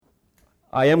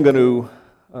I am going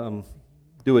to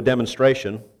do a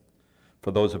demonstration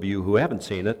for those of you who haven't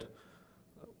seen it.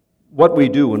 What we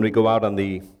do when we go out on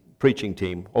the preaching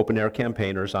team, open air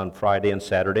campaigners on Friday and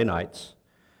Saturday nights,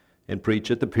 and preach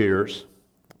at the piers.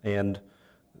 And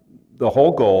the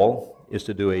whole goal is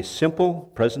to do a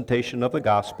simple presentation of the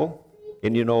gospel.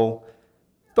 And you know,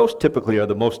 those typically are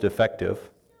the most effective.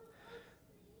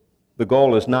 The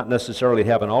goal is not necessarily to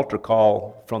have an altar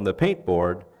call from the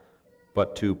paintboard,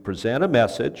 but to present a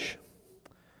message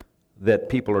that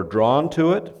people are drawn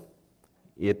to it.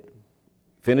 It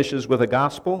finishes with a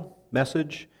gospel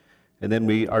message, and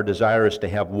then our desire is to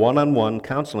have one-on-one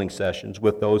counseling sessions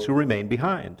with those who remain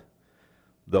behind,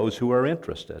 those who are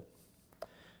interested.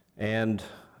 And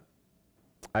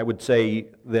I would say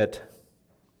that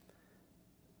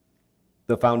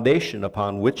the foundation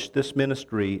upon which this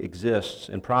ministry exists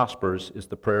and prospers is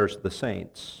the prayers of the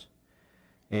saints.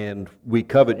 And we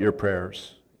covet your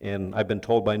prayers. And I've been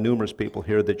told by numerous people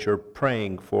here that you're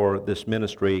praying for this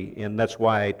ministry, and that's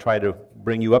why I try to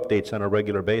bring you updates on a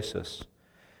regular basis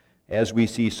as we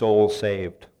see souls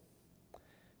saved.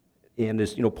 And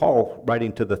as you know, Paul,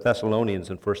 writing to the Thessalonians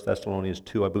in 1 Thessalonians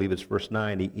 2, I believe it's verse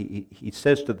 9, he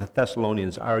says to the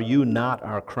Thessalonians, "Are you not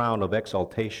our crown of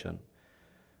exaltation?"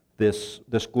 This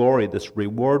glory, this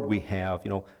reward we have, you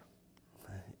know,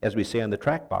 as we say on the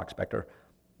track box back there,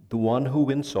 the one who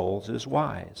wins souls is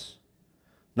wise.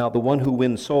 Now, the one who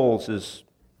wins souls is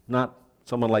not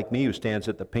someone like me who stands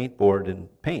at the paintboard and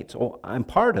paints. Oh, I'm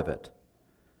part of it.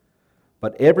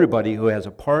 But everybody who has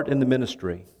a part in the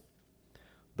ministry,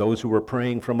 those who are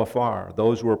praying from afar,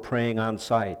 those who are praying on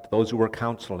site, those who are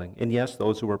counseling, and yes,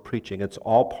 those who are preaching, it's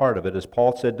all part of it. As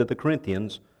Paul said to the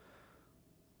Corinthians,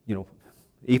 you know,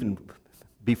 even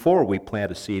before we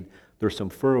plant a seed, there's some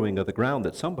furrowing of the ground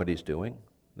that somebody's doing.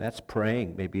 That's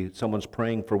praying. Maybe someone's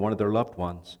praying for one of their loved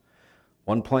ones.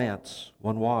 One plants,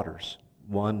 one waters,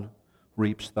 one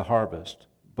reaps the harvest.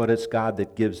 But it's God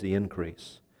that gives the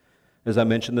increase. As I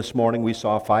mentioned this morning, we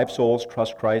saw 5 souls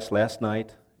trust Christ last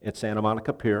night at Santa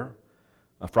Monica Pier.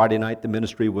 Friday night, the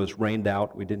ministry was rained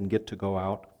out. We didn't get to go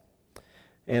out.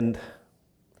 And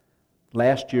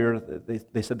last year,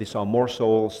 they said they saw more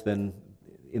souls than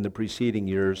in the preceding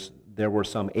years. There were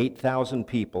some 8,000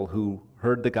 people who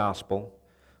heard the gospel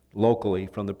locally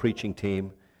from the preaching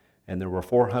team, and there were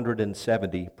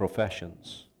 470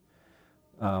 professions.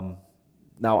 Now,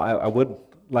 I would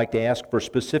like to ask for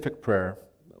specific prayer.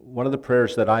 One of the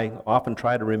prayers that I often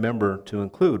try to remember to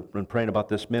include when praying about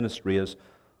this ministry is,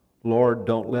 Lord,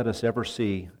 don't let us ever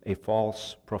see a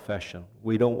false profession.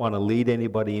 We don't want to lead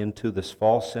anybody into this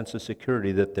false sense of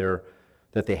security that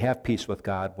they have peace with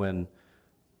God when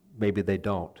maybe they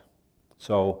don't.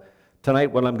 So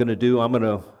tonight, what I'm going to do, I'm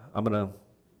going to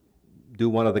do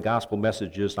one of the gospel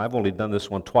messages. I've only done this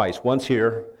one twice. Once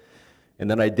here, and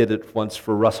then I did it once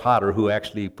for Russ Hodder, who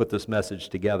actually put this message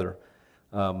together.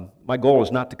 My goal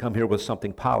is not to come here with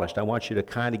something polished. I want you to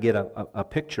kind of get a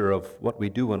picture of what we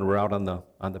do when we're out on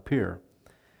the pier.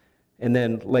 And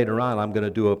then later on, I'm going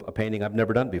to do a painting I've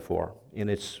never done before. And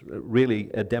it's really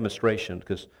a demonstration,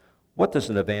 because what does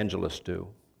an evangelist do?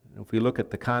 If we look at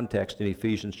the context in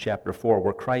Ephesians chapter 4,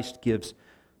 where Christ gives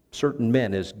certain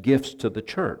men as gifts to the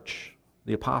church,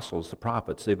 the apostles, the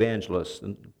prophets, the evangelists,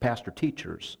 and pastor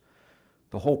teachers,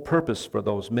 the whole purpose for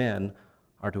those men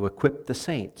are to equip the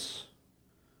saints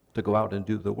to go out and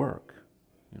do the work.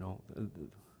 You know,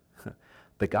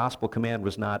 the gospel command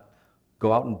was not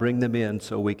go out and bring them in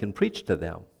so we can preach to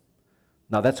them.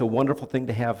 Now, that's a wonderful thing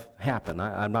to have happen.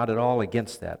 I'm not at all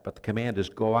against that, but the command is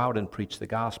go out and preach the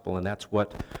gospel, and that's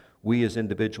what we as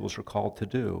individuals are called to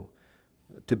do,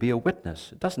 to be a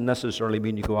witness. It doesn't necessarily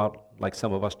mean you go out like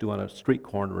some of us do on a street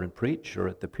corner and preach or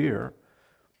at the pier,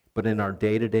 but in our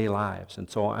day-to-day lives. And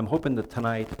so I'm hoping that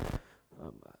tonight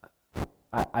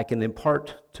I can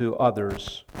impart to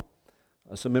others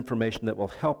some information that will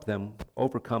help them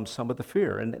overcome some of the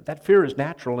fear. And that fear is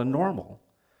natural and normal.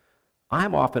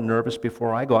 I'm often nervous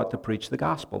before I go out to preach the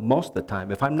gospel, most of the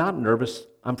time. If I'm not nervous,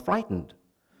 I'm frightened.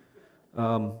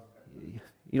 You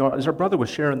know, as our brother was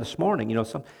sharing this morning, you know,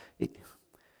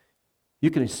 you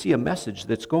can see a message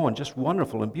that's going just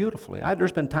wonderful and beautifully.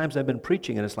 There's been times I've been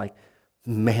preaching and it's like,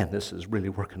 man, this is really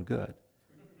working good.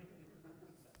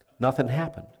 Nothing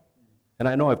happened. And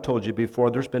I know I've told you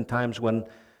before, there's been times when,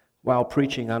 while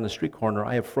preaching on the street corner,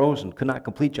 I have frozen, could not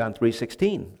complete John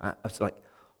 3:16. I was like,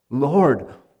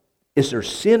 Lord, is there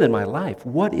sin in my life?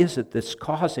 What is it that's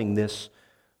causing this?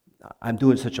 I'm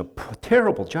doing such a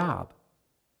terrible job.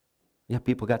 Yeah,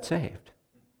 people got saved.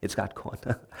 It's got going.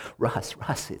 Russ,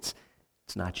 it's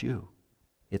not you.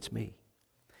 It's me.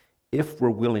 If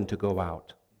we're willing to go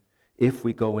out, if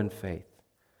we go in faith,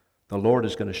 the Lord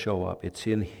is going to show up. It's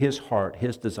in His heart,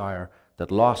 His desire, that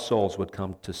lost souls would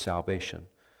come to salvation,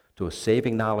 to a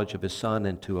saving knowledge of His Son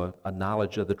and to a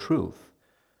knowledge of the truth.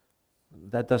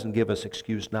 That doesn't give us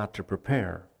excuse not to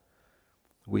prepare.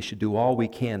 We should do all we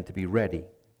can to be ready.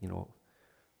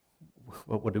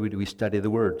 What do? We study the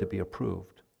Word to be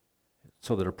approved,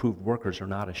 so that approved workers are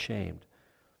not ashamed.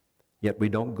 Yet we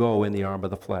don't go in the arm of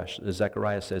the flesh. As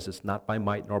Zechariah says, it's not by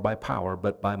might nor by power,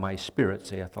 but by my Spirit,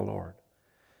 saith the Lord.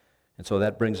 And so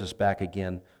that brings us back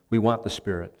again. We want the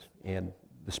Spirit, and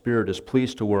the Spirit is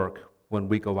pleased to work when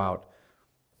we go out,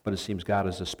 but it seems God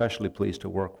is especially pleased to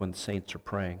work when saints are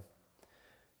praying.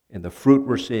 And the fruit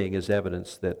we're seeing is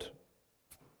evidence that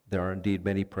there are indeed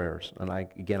many prayers. And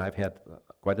I've had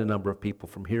quite a number of people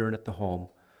from here and at the home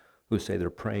who say they're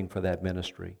praying for that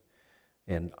ministry.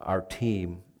 And our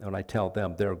team, when I tell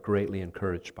them, they're greatly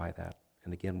encouraged by that.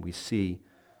 And again, we see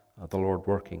the Lord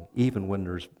working. Even when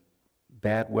there's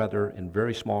bad weather and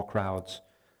very small crowds,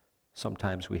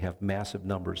 sometimes we have massive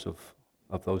numbers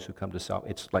of those who come to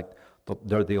salvation. It's like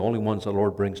they're the only ones the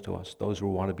Lord brings to us, those who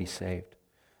want to be saved,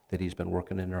 that He's been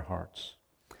working in their hearts.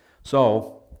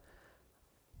 So,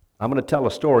 I'm going to tell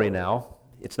a story now.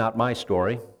 It's not my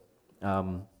story.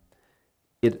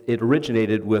 It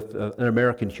originated with an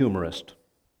American humorist,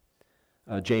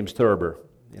 James Thurber,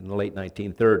 in the late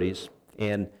 1930s.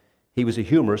 And he was a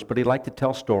humorist, but he liked to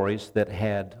tell stories that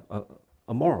had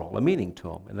a moral, a meaning to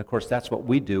them. And of course, that's what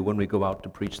we do when we go out to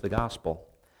preach the gospel.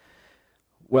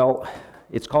 Well,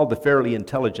 it's called The Fairly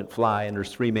Intelligent Fly, and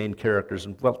there's three main characters.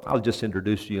 And well, I'll just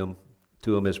introduce you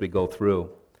to them as we go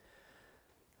through.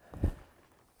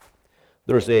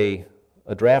 There's a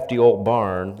drafty old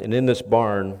barn, and in this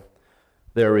barn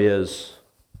there is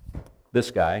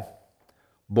this guy,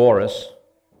 Boris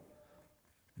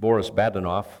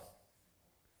Badenov,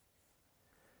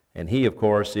 and he, of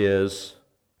course, is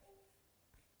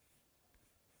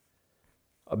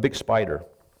a big spider.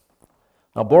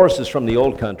 Now, Boris is from the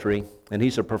old country, and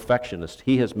he's a perfectionist.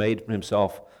 He has made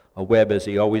himself a web, as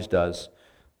he always does,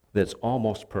 that's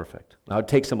almost perfect. Now, it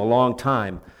takes him a long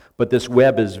time, but this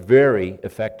web is very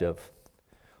effective.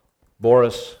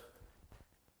 Boris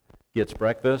gets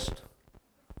breakfast,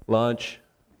 lunch,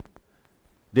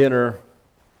 dinner,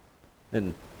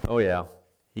 and, oh yeah,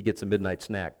 he gets a midnight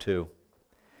snack too.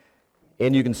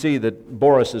 And you can see that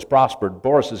Boris has prospered.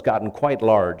 Boris has gotten quite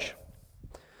large.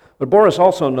 But Boris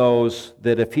also knows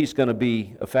that if he's going to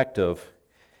be effective,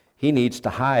 he needs to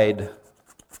hide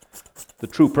the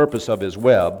true purpose of his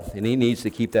web, and he needs to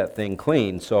keep that thing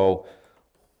clean. So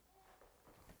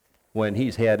when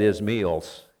he's had his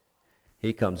meals,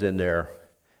 he comes in there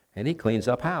and he cleans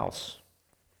up house.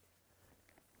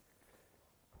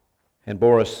 And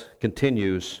Boris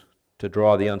continues to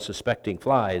draw the unsuspecting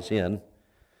flies in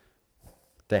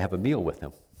to have a meal with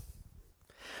him.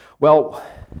 Well,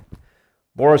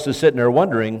 Boris is sitting there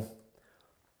wondering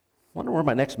where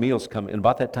my next meal's coming. And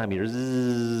about that time, he hears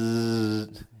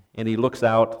zzz, and he looks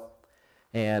out,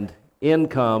 and in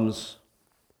comes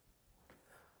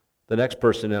the next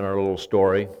person in our little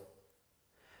story.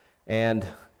 And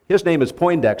his name is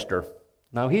Poindexter.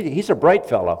 Now, he's a bright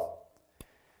fellow.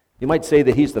 You might say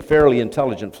that he's the fairly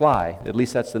intelligent fly. At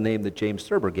least that's the name that James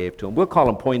Thurber gave to him. We'll call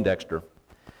him Poindexter.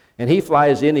 And he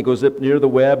flies in, he goes up near the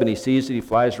web, and he sees it, he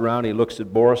flies around, he looks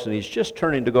at Boris, and he's just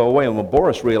turning to go away. And when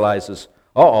Boris realizes,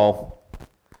 uh-oh,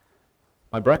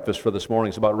 my breakfast for this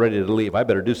morning is about ready to leave, I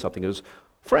better do something. He goes,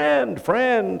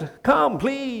 friend, come,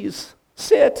 please,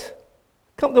 sit,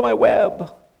 come to my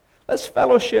web. Let's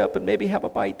fellowship and maybe have a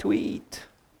bite to eat.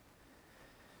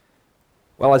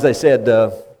 Well, as I said,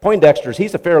 Poindexter,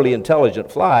 he's a fairly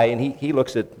intelligent fly, and he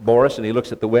looks at Boris, and he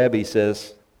looks at the web, he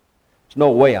says, there's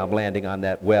no way I'm landing on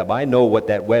that web. I know what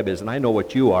that web is, and I know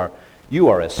what you are. You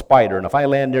are a spider, and if I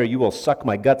land there, you will suck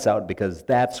my guts out because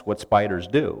that's what spiders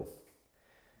do.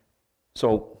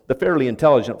 So the fairly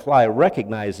intelligent fly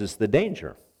recognizes the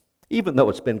danger, even though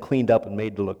it's been cleaned up and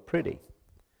made to look pretty.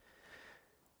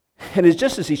 And it's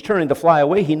just as he's turning to fly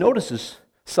away, he notices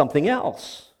something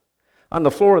else. On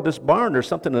the floor of this barn, there's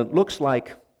something that looks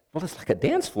like, well, it's like a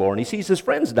dance floor, and he sees his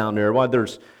friends down there. Well,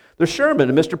 there's Sherman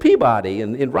and Mr. Peabody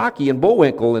and Rocky and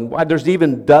Bullwinkle, and why, there's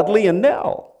even Dudley and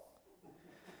Nell.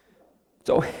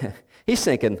 So he's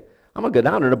thinking, I'm going to go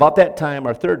down there. And about that time,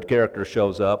 our third character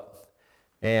shows up,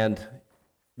 and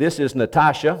this is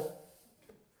Natasha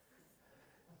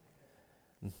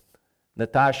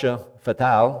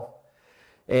Fatal,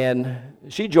 and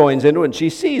she joins into it, and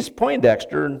she sees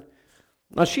Poindexter, and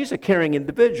now she's a caring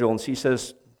individual, and she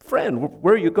says, friend,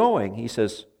 where are you going? He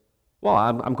says, well,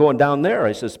 I'm going down there.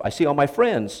 He says, I see all my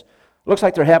friends. Looks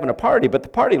like they're having a party, but the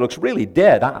party looks really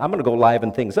dead. I'm going to go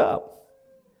liven things up.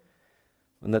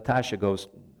 And Natasha goes,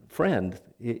 friend,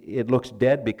 it looks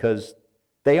dead because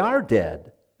they are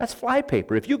dead. That's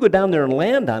flypaper. If you go down there and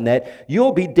land on that,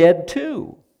 you'll be dead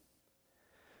too.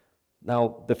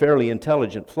 Now, the fairly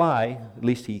intelligent fly, at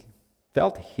least he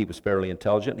felt he was fairly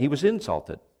intelligent, he was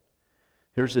insulted.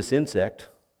 Here's this insect.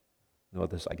 No,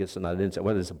 this, I guess it's not an insect.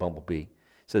 What is a bumblebee? He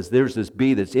says, there's this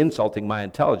bee that's insulting my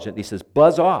intelligence. He says,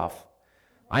 buzz off.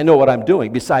 I know what I'm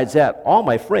doing. Besides that, all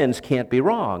my friends can't be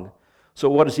wrong. So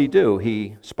what does he do?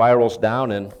 He spirals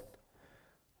down, and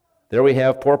there we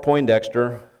have poor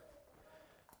Poindexter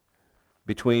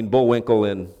between Bullwinkle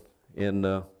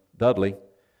and Dudley,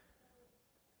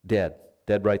 dead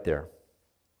right there.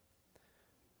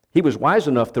 He was wise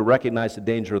enough to recognize the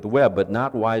danger of the web, but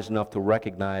not wise enough to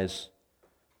recognize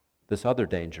this other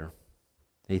danger.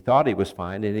 He thought he was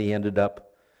fine, and he ended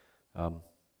up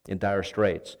in dire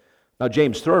straits. Now,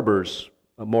 James Thurber's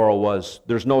moral was,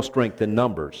 there's no strength in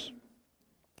numbers.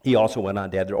 He also went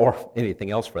on to add, or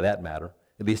anything else for that matter.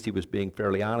 At least he was being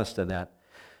fairly honest in that.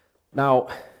 Now,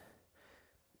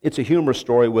 it's a humorous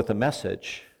story with a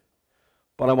message,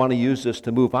 but I want to use this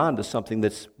to move on to something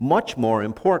that's much more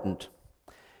important.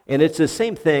 And it's the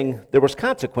same thing. There was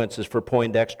consequences for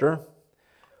Poindexter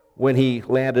when he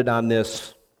landed on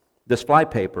this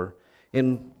flypaper.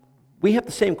 And we have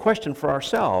the same question for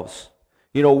ourselves.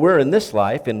 You know, we're in this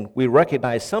life and we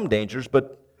recognize some dangers,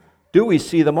 but do we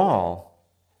see them all?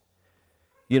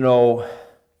 You know,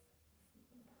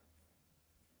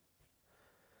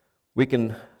 we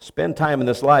can spend time in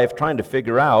this life trying to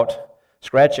figure out,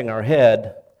 scratching our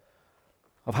head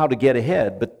of how to get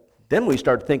ahead, but then we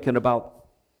start thinking about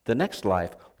the next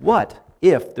life. What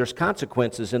if there's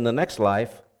consequences in the next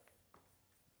life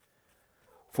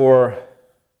for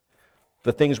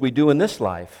the things we do in this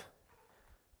life?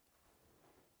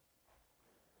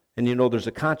 And you know, there's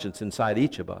a conscience inside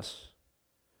each of us.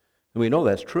 And we know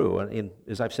that's true. And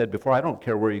as I've said before, I don't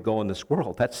care where you go in this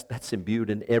world. That's imbued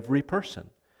in every person.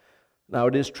 Now,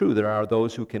 it is true there are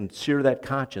those who can sear that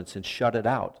conscience and shut it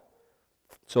out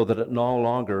so that it no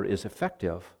longer is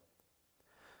effective.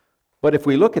 But if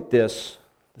we look at the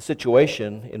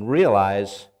situation, and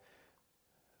realize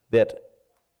that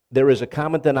there is a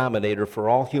common denominator for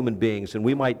all human beings, and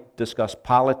we might discuss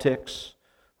politics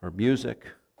or music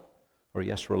or,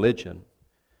 yes, religion,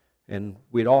 and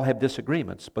we'd all have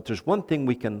disagreements, but there's one thing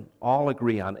we can all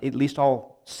agree on, at least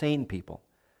all sane people.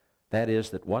 That is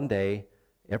that one day,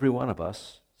 every one of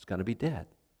us is going to be dead.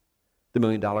 The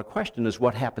million-dollar question is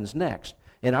what happens next?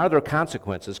 And are there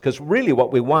consequences? Because really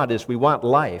what we want is we want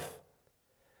life.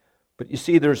 But you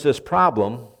see, there's this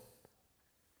problem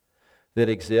that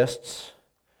exists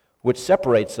which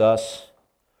separates us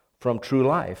from true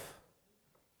life.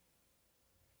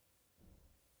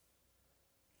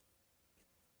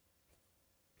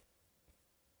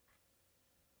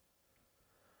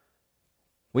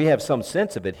 We have some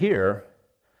sense of it here,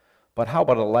 but how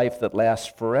about a life that lasts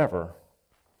forever?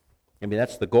 I mean,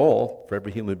 that's the goal for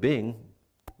every human being.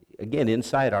 Again,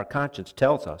 inside our conscience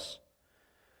tells us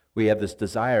we have this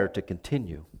desire to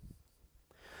continue.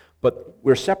 But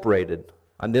we're separated.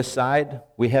 On this side,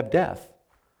 we have death.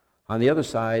 On the other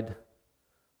side,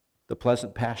 the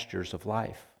pleasant pastures of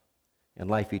life and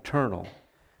life eternal.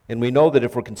 And we know that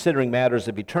if we're considering matters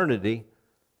of eternity,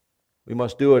 we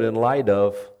must do it in light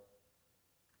of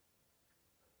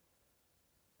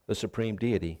the supreme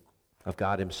deity of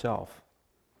God Himself.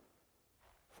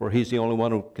 For He's the only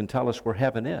one who can tell us where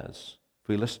heaven is, if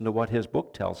we listen to what His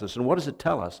book tells us. And what does it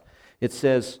tell us? It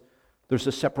says there's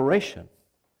a separation.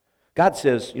 God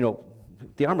says, you know,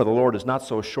 the arm of the Lord is not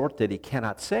so short that He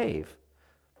cannot save.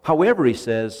 However, He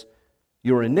says,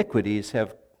 your iniquities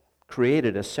have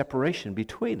created a separation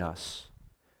between us.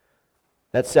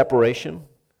 That separation,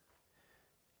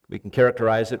 we can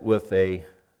characterize it with a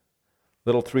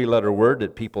little three-letter word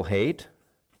that people hate.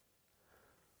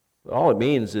 But all it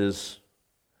means is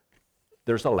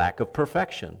there's a lack of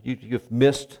perfection. You've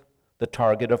missed the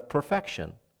target of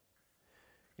perfection.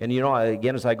 And you know,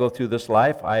 again, as I go through this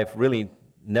life, I've really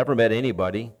never met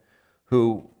anybody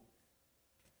who,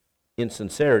 in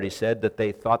sincerity, said that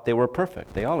they thought they were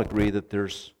perfect. They all agree that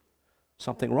there's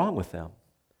something wrong with them.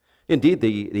 Indeed,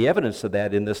 the evidence of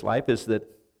that in this life is that,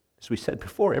 as we said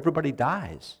before, everybody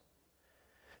dies.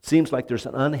 It seems like there's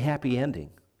an unhappy ending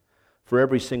for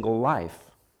every single life.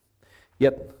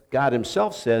 Yet God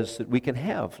Himself says that we can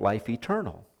have life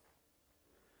eternal,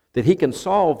 that He can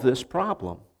solve this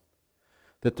problem,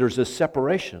 that there's a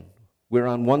separation. We're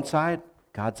on one side,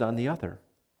 God's on the other.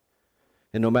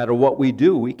 And no matter what we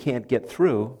do, we can't get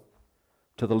through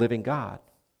to the living God,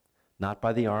 not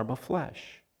by the arm of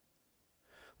flesh.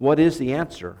 What is the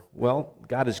answer? Well,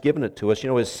 God has given it to us. You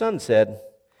know, His Son said,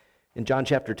 In John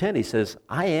chapter 10, he says,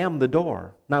 I am the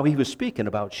door. Now, he was speaking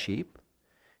about sheep.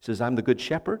 He says, I'm the good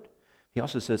shepherd. He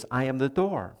also says, I am the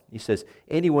door. He says,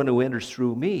 anyone who enters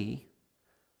through me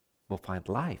will find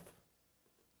life.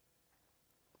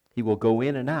 He will go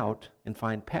in and out and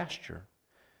find pasture.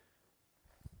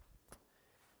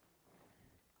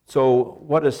 So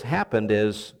what has happened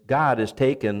is God has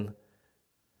taken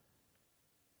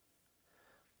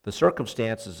the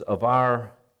circumstances of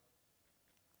our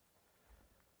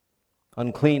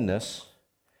uncleanness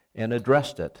and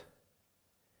addressed it.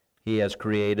 He has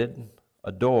created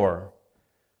a door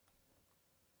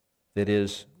that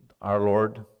is our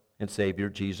Lord and Savior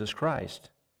Jesus Christ,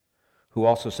 who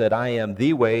also said, I am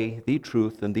the way, the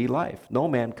truth, and the life. No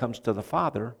man comes to the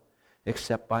Father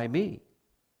except by me.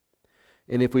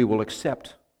 And if we will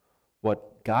accept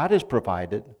what God has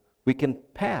provided, we can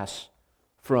pass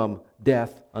from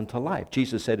death unto life.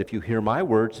 Jesus said, if you hear my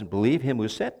words and believe him who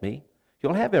sent me,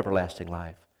 you'll have everlasting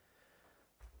life.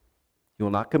 You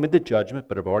will not come into judgment,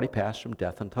 but have already passed from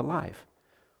death unto life.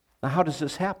 Now, how does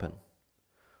this happen?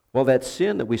 Well, that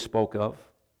sin that we spoke of,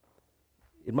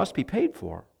 it must be paid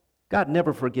for. God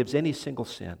never forgives any single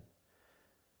sin.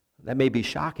 That may be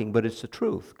shocking, but it's the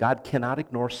truth. God cannot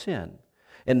ignore sin,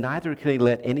 and neither can he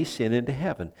let any sin into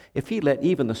heaven. If he let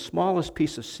even the smallest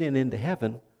piece of sin into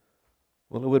heaven,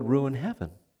 well, it would ruin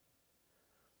heaven.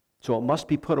 So it must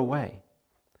be put away.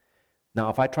 Now,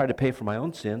 if I try to pay for my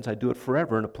own sins, I do it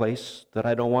forever in a place that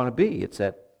I don't want to be. It's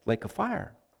that lake of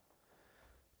fire.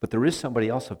 But there is somebody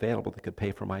else available that could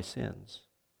pay for my sins.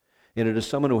 And it is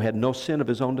someone who had no sin of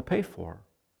his own to pay for,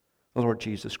 the Lord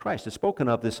Jesus Christ. It's spoken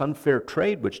of this unfair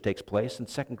trade which takes place in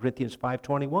 2 Corinthians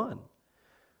 5:21.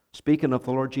 Speaking of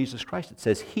the Lord Jesus Christ, it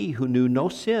says, he who knew no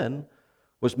sin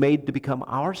was made to become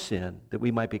our sin, that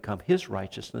we might become his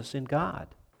righteousness in God.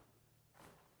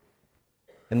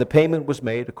 And the payment was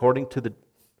made according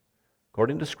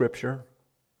to Scripture.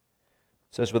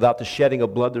 It says, without the shedding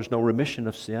of blood, there's no remission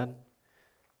of sin.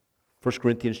 1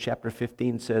 Corinthians chapter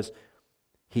 15 says,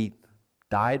 he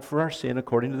died for our sin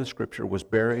according to the Scripture, was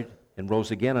buried, and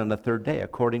rose again on the third day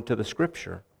according to the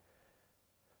Scripture.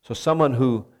 So someone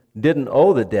who didn't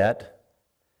owe the debt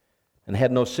and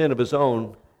had no sin of his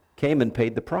own came and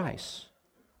paid the price,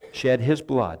 shed his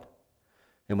blood.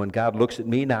 And when God looks at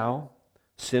me now,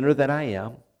 sinner that I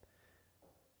am,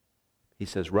 he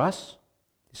says, Russ,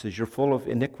 he says, you're full of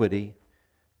iniquity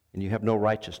and you have no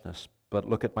righteousness. But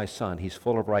look at my son. He's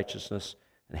full of righteousness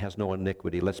and has no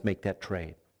iniquity. Let's make that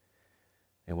trade.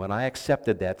 And when I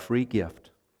accepted that free gift,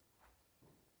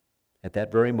 at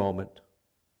that very moment,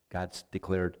 God's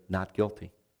declared not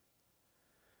guilty.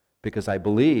 Because I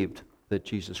believed that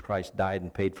Jesus Christ died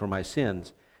and paid for my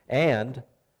sins. And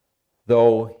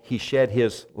though he shed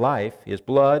his life, his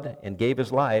blood, and gave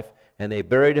his life, and they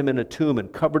buried him in a tomb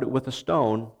and covered it with a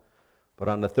stone, but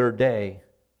on the third day,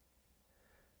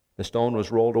 the stone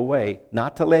was rolled away,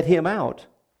 not to let him out,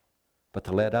 but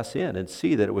to let us in and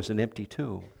see that it was an empty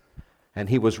tomb. And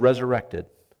he was resurrected,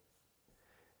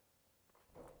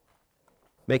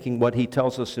 making what he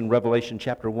tells us in Revelation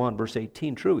chapter 1, verse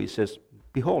 18 true. He says,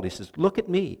 behold, he says, look at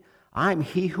me. I'm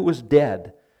he who was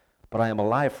dead, but I am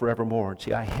alive forevermore. And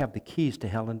see, I have the keys to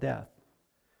hell and death.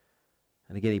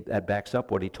 And again, that backs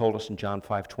up what he told us in John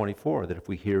 5:24, that if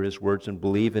we hear his words and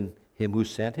believe in him who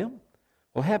sent him,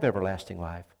 we'll have everlasting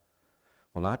life.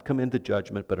 We'll not come into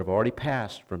judgment, but have already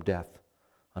passed from death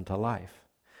unto life.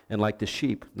 And like the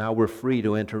sheep, now we're free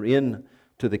to enter into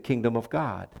the kingdom of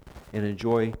God and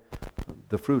enjoy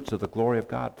the fruits of the glory of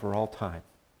God for all time.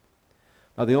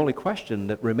 Now the only question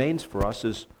that remains for us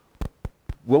is,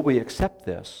 will we accept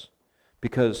this?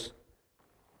 Because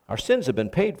our sins have been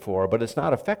paid for, but it's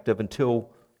not effective until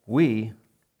we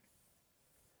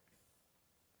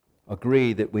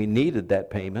agree that we needed that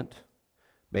payment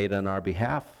made on our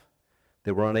behalf,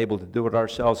 that we're unable to do it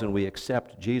ourselves, and we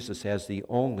accept Jesus as the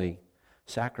only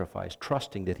sacrifice,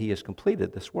 trusting that he has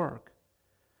completed this work.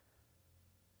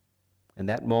 And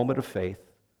that moment of faith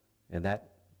and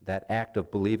that act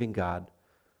of believing God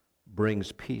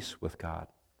brings peace with God.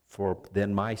 For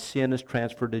then my sin is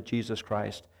transferred to Jesus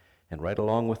Christ, and right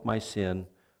along with my sin,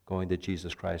 going to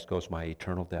Jesus Christ, goes my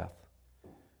eternal death.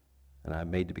 And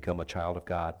I'm made to become a child of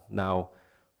God. Now,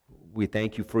 we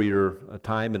thank you for your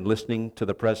time in listening to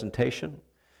the presentation.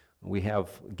 We have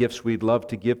gifts we'd love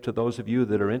to give to those of you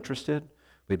that are interested.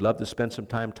 We'd love to spend some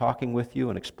time talking with you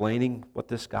and explaining what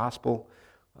this gospel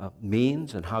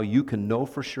means and how you can know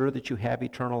for sure that you have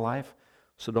eternal life.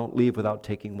 So don't leave without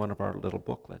taking one of our little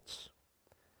booklets.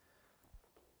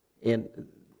 And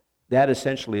that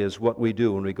essentially is what we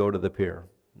do when we go to the pier.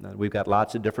 Now, we've got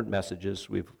lots of different messages.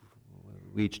 We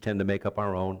each tend to make up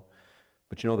our own.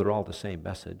 But you know, they're all the same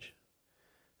message.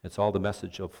 It's all the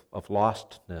message of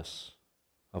lostness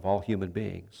of all human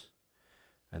beings,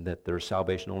 and that there's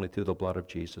salvation only through the blood of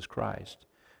Jesus Christ.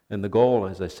 And the goal,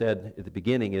 as I said at the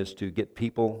beginning, is to get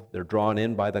people, they're drawn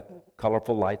in by the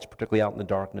colorful lights, particularly out in the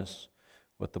darkness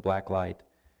with the black light,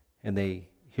 and they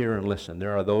hear and listen.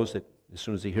 There are those that, as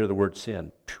soon as they hear the word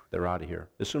sin, they're out of here.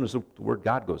 As soon as the word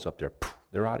God goes up there,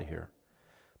 they're out of here.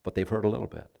 But they've heard a little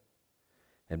bit.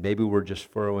 And maybe we're just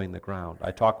furrowing the ground.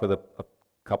 I talked with a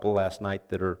couple last night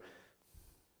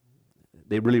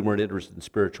they really weren't interested in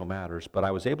spiritual matters, but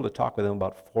I was able to talk with them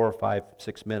about 4 or 5,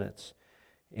 6 minutes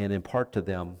and impart to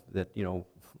them that,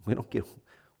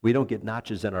 we don't get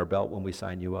notches in our belt when we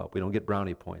sign you up. We don't get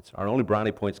brownie points. Our only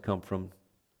brownie points come from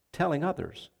telling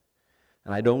others.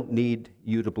 And I don't need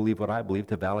you to believe what I believe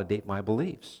to validate my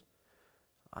beliefs.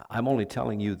 I'm only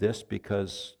telling you this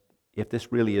because if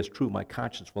this really is true, my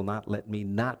conscience will not let me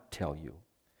not tell you.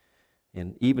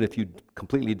 And even if you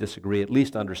completely disagree, at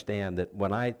least understand that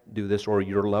when I do this, or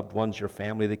your loved ones, your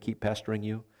family that keep pestering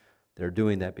you, they're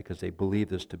doing that because they believe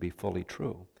this to be fully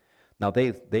true. Now,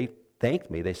 they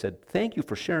thanked me. They said, thank you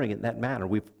for sharing it in that manner.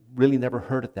 We've really never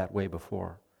heard it that way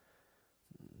before.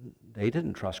 They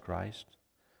didn't trust Christ.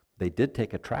 They did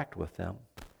take a tract with them.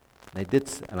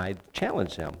 And I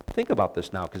challenged them. Think about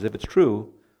this now, because if it's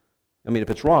true, if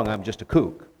it's wrong, I'm just a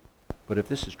kook. But if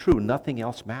this is true, nothing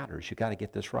else matters. You've got to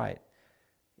get this right.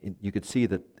 You could see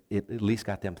that it at least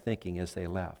got them thinking as they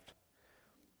left.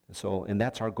 And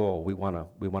that's our goal. We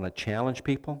want to challenge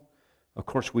people. Of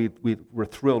course, we're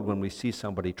thrilled when we see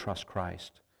somebody trust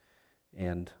Christ.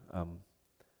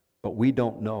 But we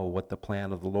don't know what the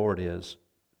plan of the Lord is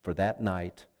for that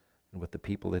night and with the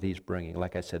people that He's bringing.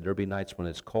 Like I said, there'll be nights when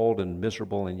it's cold and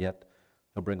miserable, and yet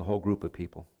He'll bring a whole group of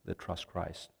people that trust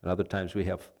Christ. And other times we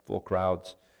have full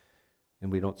crowds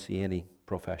and we don't see any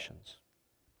professions.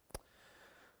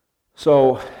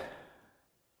 So,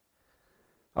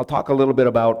 I'll talk a little bit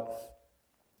about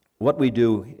what we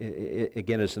do,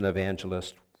 again, as an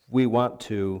evangelist. We want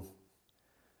to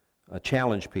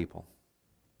challenge people.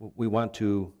 We want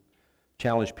to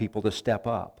challenge people to step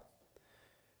up.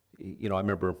 I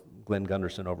remember Glenn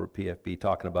Gunderson over at PFB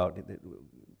talking about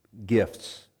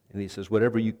gifts. And he says,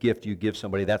 whatever gift you give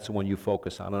somebody, that's the one you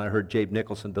focus on. And I heard Jabe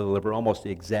Nicholson deliver almost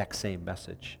the exact same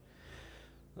message.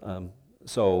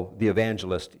 So the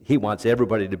evangelist, he wants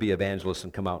everybody to be evangelists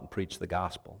and come out and preach the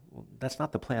gospel. Well, that's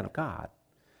not the plan of God.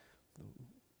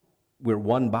 We're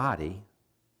one body,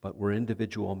 but we're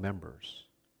individual members.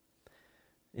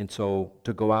 And so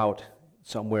to go out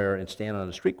somewhere and stand on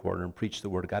a street corner and preach the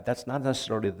word of God, that's not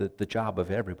necessarily the job of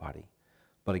everybody.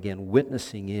 But again,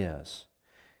 witnessing is.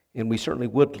 And we certainly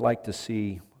would like to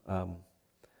see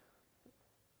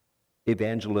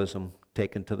evangelism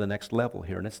taken to the next level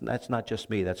here. And that's not just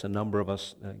me. That's a number of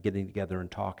us getting together and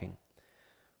talking.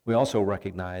 We also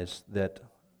recognize that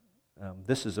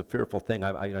this is a fearful thing.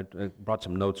 I brought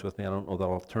some notes with me. I don't know that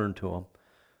I'll turn to them.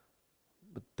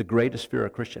 But the greatest fear a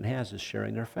Christian has is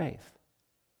sharing their faith.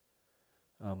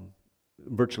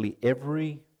 Virtually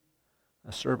every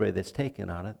survey that's taken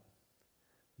on it,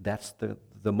 that's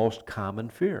the most common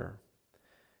fear.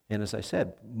 And as I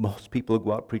said, most people who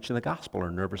go out preaching the gospel are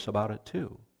nervous about it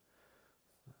too.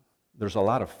 There's a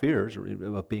lot of fears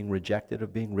of being rejected,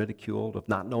 of being ridiculed, of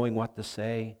not knowing what to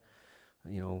say.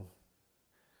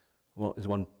 Well, as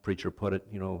one preacher put it,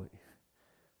 you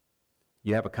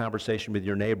have a conversation with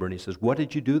your neighbor and he says, what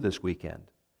did you do this weekend?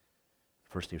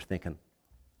 First he was thinking,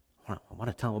 I want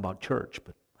to tell him about church,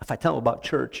 but if I tell him about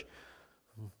church,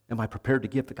 am I prepared to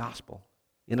give the gospel?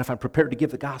 And if I'm prepared to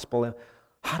give the gospel,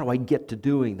 how do I get to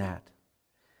doing that?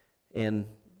 And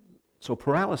so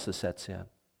paralysis sets in.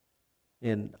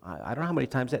 And I don't know how many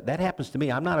times that happens to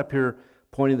me. I'm not up here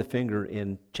pointing the finger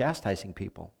and chastising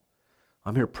people.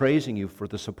 I'm here praising you for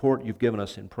the support you've given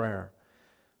us in prayer.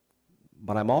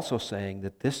 But I'm also saying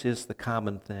that this is the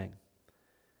common thing.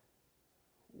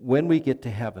 When we get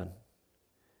to heaven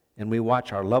and we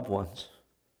watch our loved ones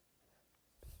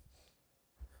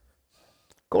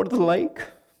go to the lake,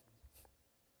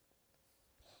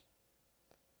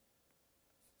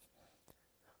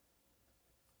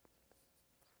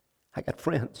 I got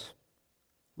friends,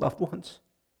 loved ones,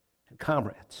 and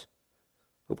comrades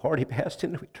who've already passed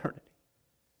into eternity.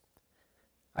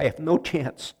 I have no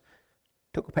chance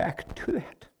to go back and do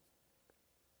that.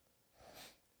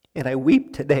 And I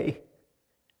weep today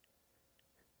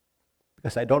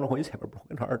because I don't always have a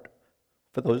broken heart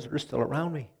for those that are still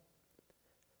around me.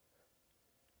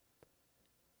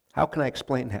 How can I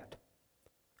explain that?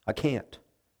 I can't.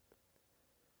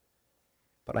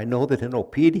 But I know that in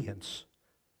obedience,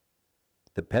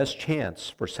 the best chance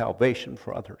for salvation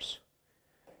for others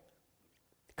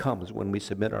comes when we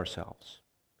submit ourselves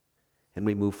and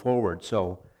we move forward.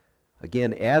 So,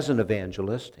 again, as an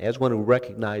evangelist, as one who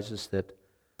recognizes that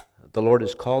the Lord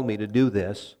has called me to do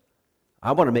this,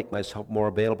 I want to make myself more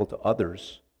available to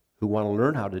others who want to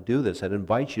learn how to do this. I'd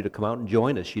invite you to come out and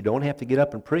join us. You don't have to get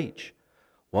up and preach.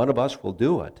 One of us will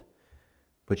do it.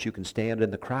 But you can stand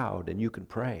in the crowd and you can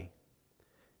pray.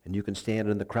 And you can stand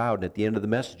in the crowd, and at the end of the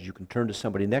message, you can turn to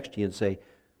somebody next to you and say,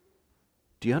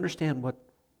 do you understand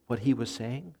what he was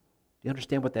saying? Do you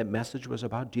understand what that message was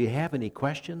about? Do you have any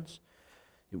questions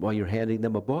while you're handing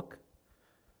them a book?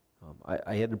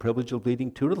 I had the privilege of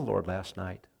leading two to the Lord last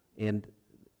night, and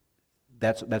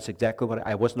that's exactly what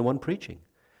I wasn't the one preaching.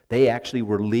 They actually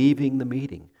were leaving the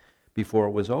meeting before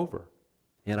it was over,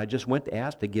 and I just went to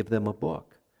ask to give them a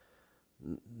book.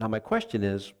 Now my question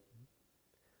is,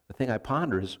 the thing I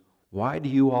ponder is, why do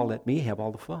you all let me have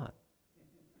all the fun?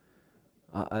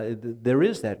 There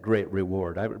is that great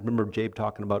reward. I remember Jabe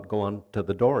talking about going to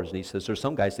the doors, and he says there's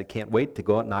some guys that can't wait to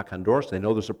go out and knock on doors. They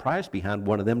know there's a prize behind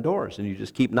one of them doors, and you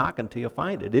just keep knocking till you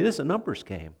find it. It is a numbers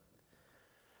game.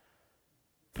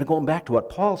 But going back to what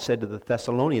Paul said to the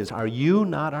Thessalonians, are you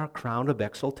not our crown of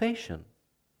exaltation?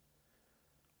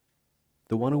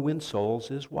 The one who wins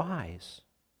souls is wise.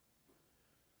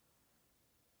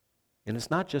 And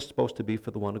it's not just supposed to be for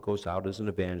the one who goes out as an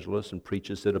evangelist and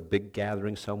preaches at a big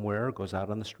gathering somewhere or goes out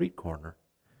on the street corner.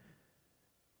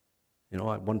 You know,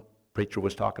 one preacher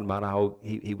was talking about how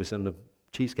he was in the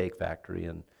Cheesecake Factory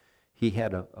and he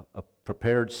had a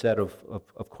prepared set of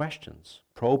questions,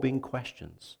 probing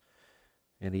questions.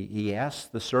 And he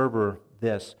asked the server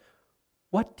this,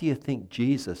 what do you think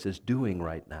Jesus is doing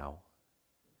right now?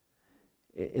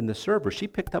 In the server, she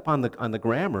picked up on the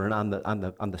grammar and on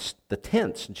the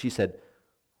tense, and she said,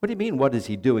 "What do you mean? What is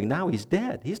he doing now? He's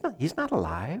dead. He's not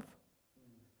alive."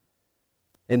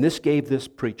 And this gave this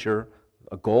preacher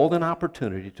a golden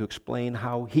opportunity to explain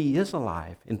how he is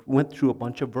alive, and went through a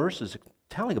bunch of verses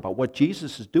telling about what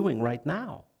Jesus is doing right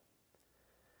now.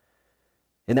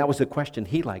 And that was the question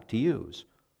he liked to use.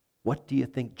 What do you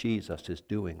think Jesus is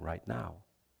doing right now?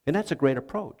 And that's a great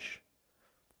approach.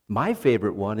 My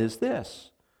favorite one is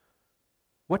this.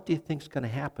 What do you think is going to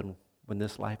happen when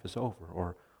this life is over?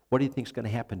 Or what do you think is going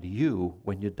to happen to you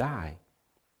when you die?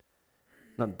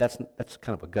 Now, that's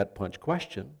kind of a gut punch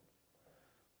question.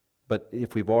 But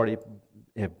if we've already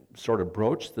have sort of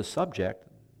broached the subject,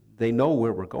 they know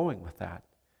where we're going with that.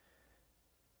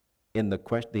 And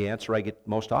the answer I get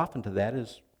most often to that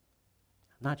is,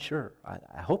 I'm not sure.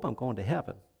 I hope I'm going to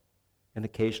heaven. And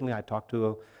occasionally I talked to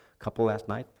a couple last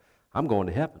night. I'm going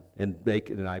to heaven. And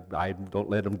I don't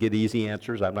let them get easy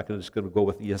answers. I'm not just going to go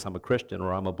with, yes, I'm a Christian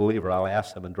or I'm a believer. I'll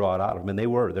ask them and draw it out of them. And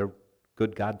they're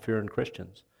good God-fearing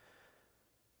Christians.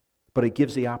 But it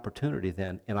gives the opportunity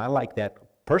then. And I like that,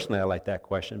 personally I like that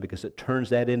question because it turns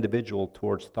that individual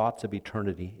towards thoughts of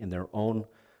eternity in their own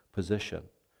position.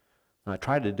 And I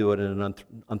try to do it in an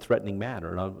unthreatening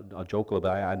manner. And I'll joke a little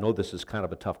bit. I know this is kind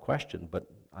of a tough question, but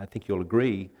I think you'll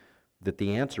agree that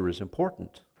the answer is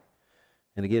important.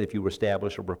 And again, if you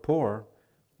establish a rapport,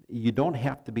 you don't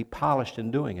have to be polished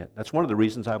in doing it. That's one of the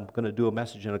reasons I'm going to do a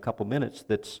message in a couple minutes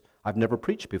I've never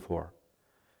preached before.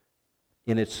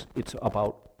 And it's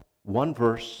about one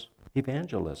verse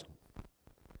evangelism.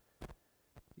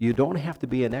 You don't have to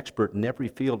be an expert in every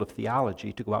field of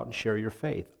theology to go out and share your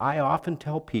faith. I often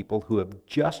tell people who have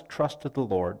just trusted the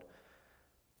Lord,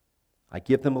 I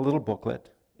give them a little booklet,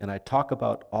 and I talk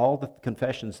about all the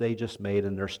confessions they just made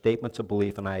and their statements of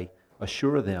belief, and I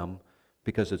assure them,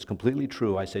 because it's completely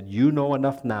true, I said, you know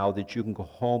enough now that you can go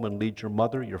home and lead your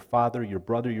mother, your father, your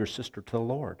brother, your sister to the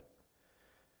Lord.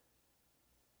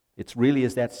 It really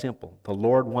is that simple. The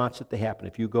Lord wants it to happen.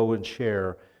 If you go and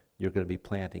share, you're going to be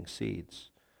planting seeds.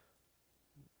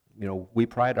 You know, we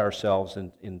pride ourselves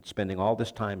in spending all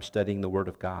this time studying the Word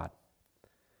of God.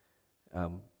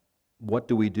 What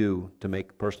do we do to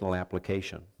make personal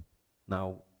application?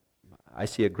 Now, I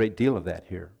see a great deal of that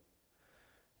here.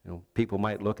 You know, people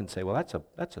might look and say, well,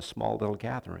 that's a small little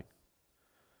gathering.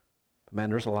 But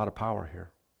man, there's a lot of power here.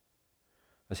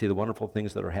 I see the wonderful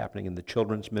things that are happening in the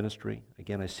children's ministry.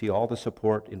 Again, I see all the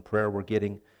support in prayer we're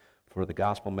getting for the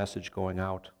gospel message going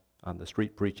out on the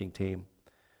street preaching team.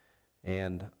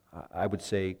 And I would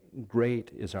say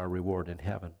great is our reward in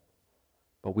heaven.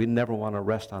 But we never want to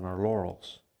rest on our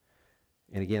laurels.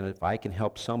 And again, if I can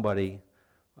help somebody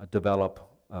develop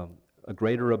a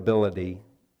greater ability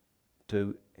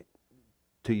to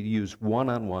use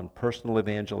one-on-one personal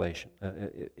evangelization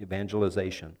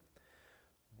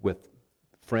with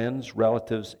friends,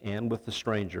 relatives, and with the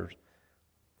strangers,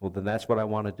 well, then that's what I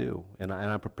want to do. And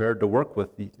I'm prepared to work with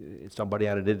somebody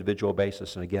on an individual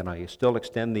basis. And again, I still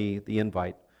extend the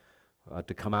invite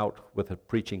to come out with a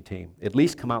preaching team. At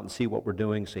least come out and see what we're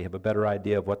doing so you have a better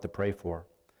idea of what to pray for.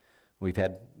 We've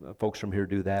had folks from here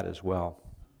do that as well.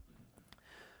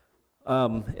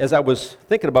 As I was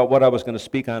thinking about what I was going to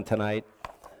speak on tonight,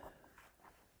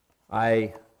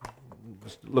 I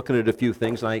was looking at a few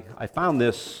things, and I found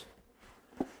this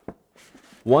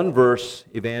one verse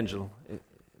evangelism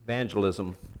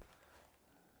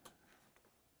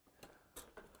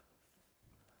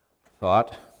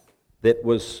thought that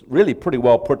was really pretty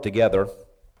well put together.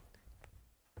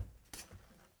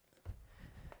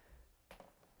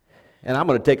 And I'm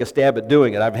going to take a stab at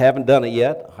doing it. I haven't done it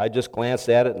yet. I just glanced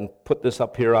at it and put this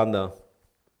up here on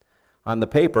the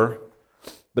paper.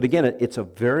 But again, it's a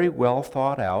very well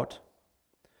thought out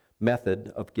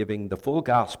method of giving the full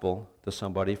gospel to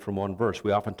somebody from one verse.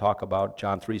 We often talk about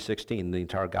John 3:16, the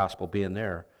entire gospel being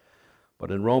there.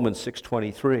 But in Romans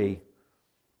 6:23,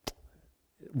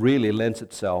 it really lends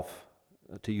itself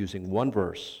to using one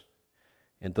verse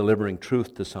and delivering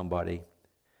truth to somebody.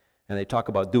 And they talk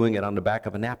about doing it on the back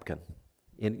of a napkin.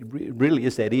 And it really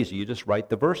is that easy. You just write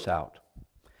the verse out.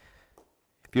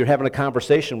 If you're having a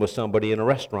conversation with somebody in a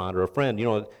restaurant or a friend,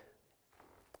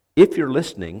 if you're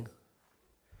listening,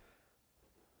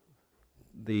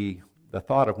 the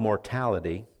thought of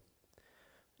mortality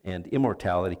and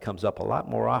immortality comes up a lot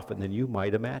more often than you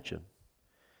might imagine.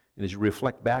 And as you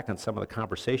reflect back on some of the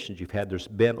conversations you've had, there's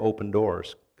been open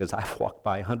doors, because I've walked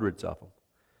by hundreds of them.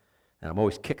 And I'm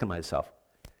always kicking myself.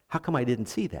 How come I didn't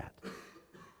see that?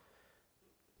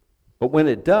 But when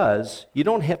it does, you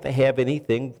don't have to have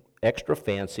anything extra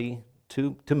fancy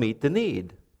to meet the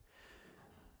need.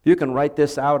 You can write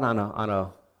this out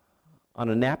on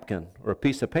a napkin or a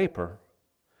piece of paper.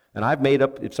 And I've made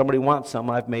up, if somebody wants some,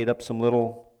 I've made up some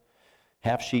little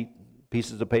half-sheet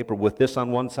pieces of paper with this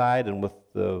on one side and with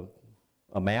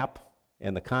a map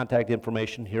and the contact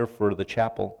information here for the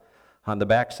chapel on the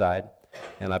back side.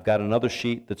 And I've got another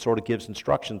sheet that sort of gives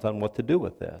instructions on what to do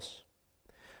with this.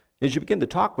 As you begin to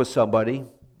talk with somebody,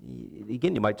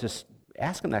 again, you might just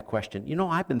ask them that question.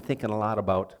 I've been thinking a lot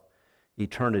about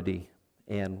eternity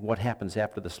and what happens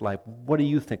after this life. What do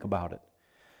you think about it?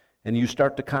 And you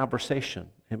start the conversation.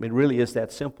 I mean, it really is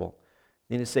that simple.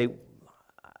 And you say,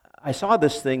 I saw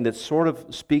this thing that sort of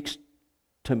speaks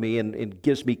to me and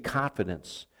gives me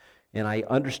confidence. And I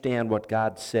understand what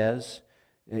God says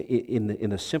in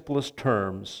the simplest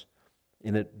terms,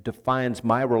 and it defines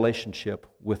my relationship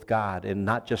with God, and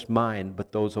not just mine,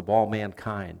 but those of all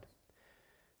mankind.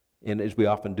 And as we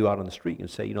often do out on the street, you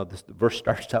say, this verse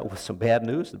starts out with some bad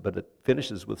news, but it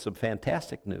finishes with some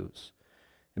fantastic news.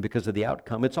 And because of the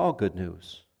outcome, it's all good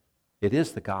news. It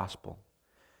is the gospel.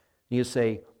 And you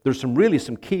say, there's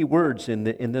some key words in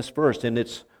this verse, and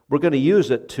we're going to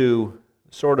use it to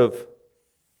sort of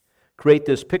create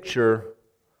this picture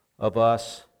of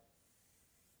us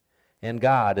and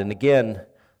God. And again,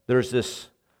 there's this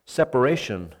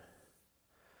separation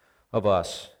of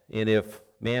us. And if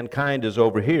mankind is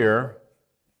over here,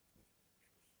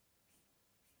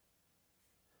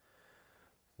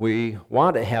 we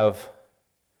want to have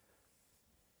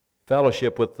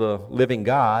fellowship with the living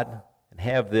God and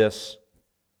have this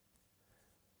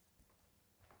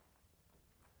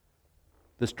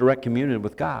direct communion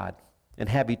with God and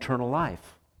have eternal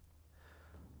life.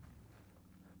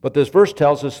 But this verse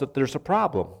tells us that there's a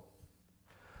problem.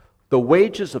 The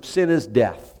wages of sin is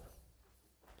death.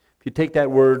 If you take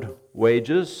that word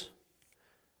wages,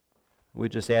 we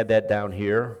just add that down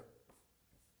here.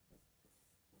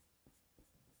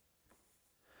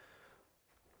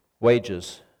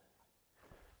 Wages.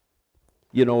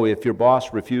 If your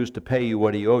boss refused to pay you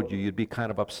what he owed you, you'd be kind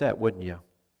of upset, wouldn't you?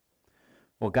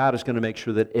 Well, God is going to make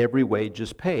sure that every wage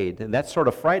is paid. And that's sort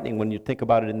of frightening when you think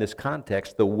about it in this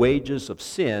context. The wages of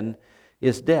sin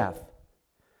is death.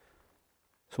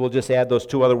 So we'll just add those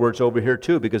two other words over here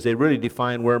too, because they really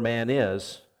define where man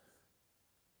is.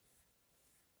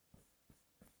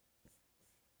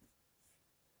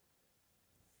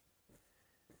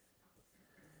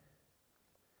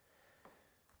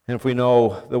 And if we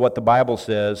know that what the Bible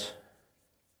says,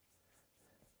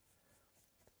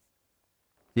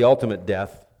 the ultimate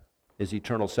death is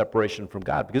eternal separation from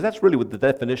God, because that's really what the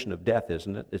definition of death is,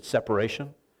 isn't it? It's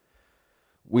separation.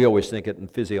 We always think it in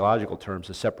physiological terms,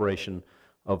 the separation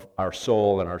of our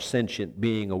soul and our sentient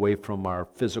being away from our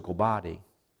physical body.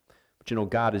 But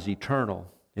God is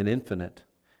eternal and infinite.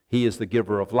 He is the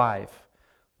giver of life.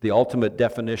 The ultimate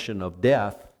definition of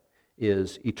death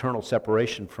is eternal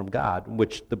separation from God,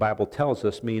 which the Bible tells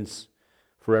us means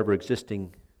forever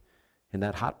existing in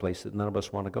that hot place that none of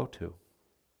us want to go to.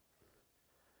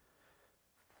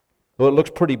 Well, it looks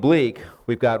pretty bleak.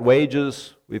 We've got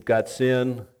wages, we've got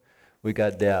sin, we've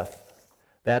got death.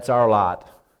 That's our lot.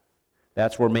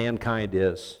 That's where mankind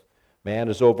is. Man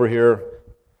is over here,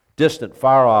 distant,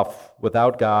 far off,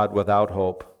 without God, without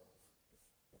hope.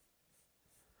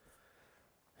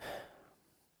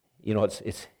 You know,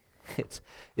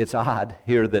 it's odd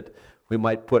here that we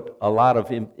might put a lot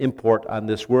of import on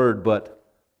this word, but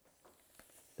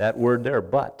that word there,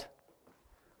 but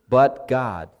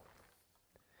God,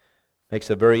 makes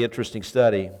a very interesting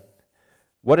study.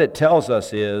 What it tells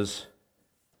us is,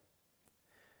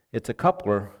 it's a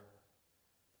coupler,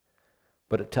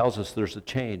 but it tells us there's a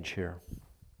change here.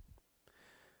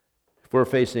 If we're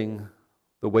facing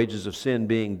the wages of sin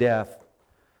being death,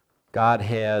 God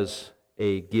has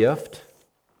a gift.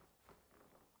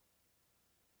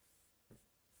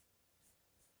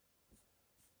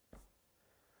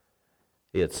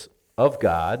 It's of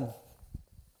God.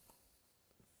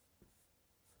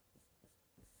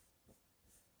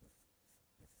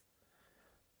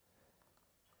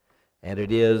 And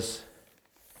it is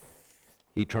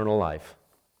eternal life.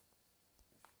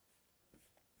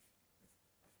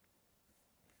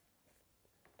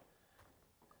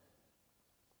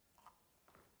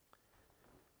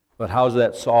 But how does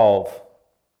that solve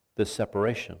this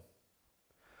separation?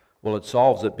 Well, it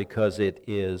solves it because it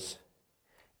is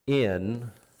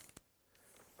in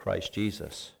Christ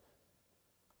Jesus.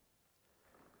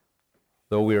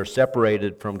 Though we are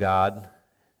separated from God,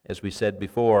 as we said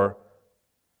before,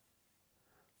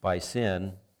 by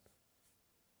sin,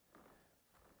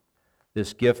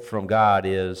 this gift from God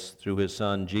is through His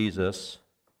Son Jesus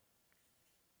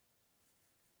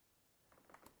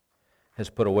has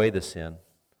put away the sin.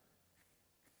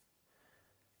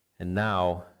 And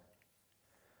now,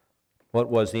 what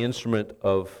was the instrument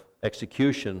of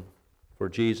execution for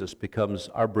Jesus becomes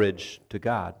our bridge to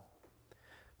God.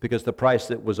 Because the price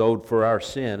that was owed for our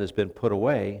sin has been put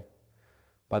away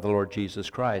by the Lord Jesus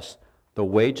Christ. The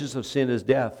wages of sin is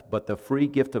death, but the free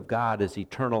gift of God is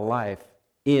eternal life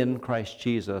in Christ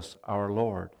Jesus our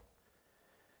Lord.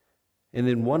 And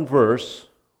in one verse,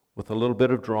 with a little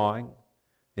bit of drawing,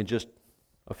 in just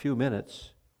a few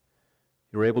minutes,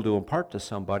 you're able to impart to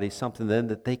somebody something then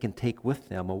that they can take with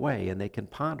them away, and they can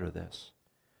ponder this.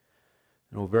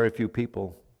 You know, very few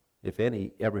people, if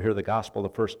any, ever hear the gospel the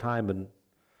first time and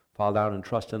fall down and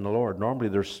trust in the Lord. Normally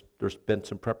there's been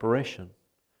some preparation.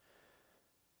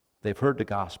 They've heard the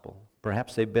gospel.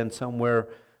 Perhaps they've been somewhere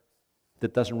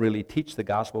that doesn't really teach the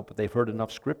gospel, but they've heard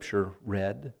enough scripture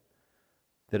read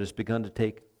that has begun to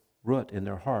take root in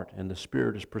their heart, and the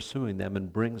Spirit is pursuing them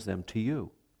and brings them to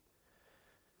you.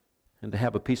 And to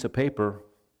have a piece of paper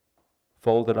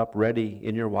folded up ready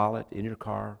in your wallet, in your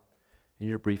car, in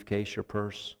your briefcase, your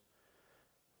purse,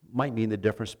 might mean the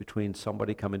difference between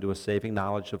somebody coming to a saving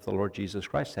knowledge of the Lord Jesus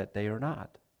Christ that day or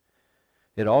not.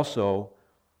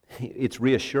 It's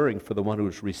reassuring for the one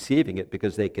who's receiving it,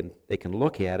 because they can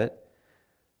look at it,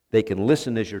 they can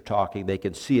listen as you're talking, they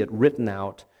can see it written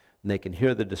out, and they can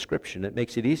hear the description. It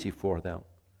makes it easy for them.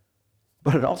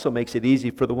 But it also makes it easy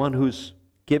for the one who's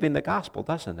giving the gospel,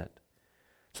 doesn't it?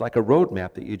 It's like a road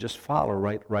map that you just follow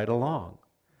right along.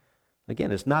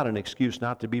 Again, it's not an excuse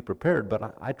not to be prepared,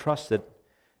 but I trust that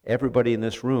everybody in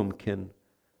this room can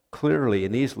clearly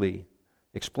and easily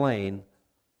explain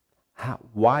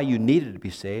why you needed to be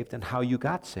saved and how you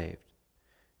got saved.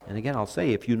 And again, I'll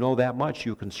say, if you know that much,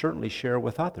 you can certainly share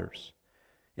with others.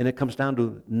 And it comes down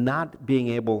to not being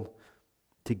able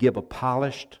to give a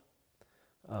polished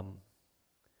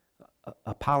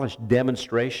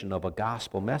demonstration of a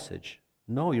gospel message.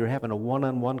 No, you're having a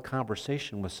one-on-one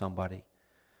conversation with somebody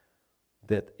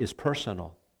that is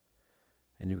personal.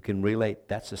 And you can relate.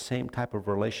 That's the same type of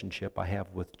relationship I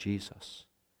have with Jesus.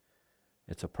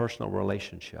 It's a personal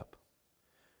relationship.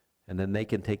 And then they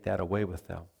can take that away with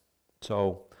them.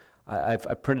 So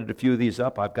I've printed a few of these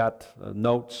up. I've got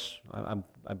notes.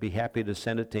 I'd be happy to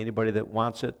send it to anybody that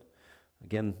wants it.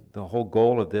 Again, the whole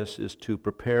goal of this is to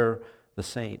prepare the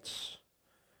saints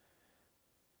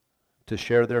to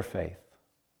share their faith,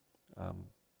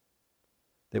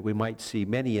 that we might see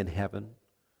many in heaven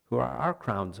who are our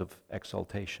crowns of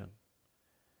exaltation,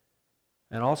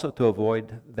 and also to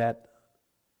avoid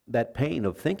that pain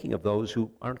of thinking of those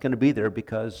who aren't going to be there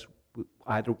because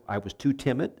either I was too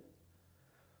timid,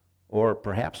 or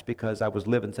perhaps because I was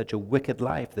living such a wicked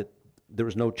life that there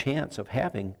was no chance of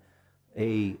having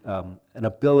an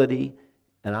ability,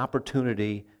 an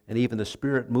opportunity, and even the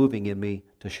Spirit moving in me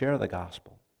to share the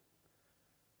gospel.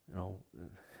 You know,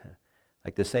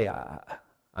 like to say,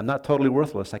 I'm not totally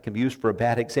worthless. I can be used for a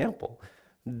bad example.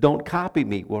 Don't copy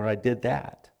me where I did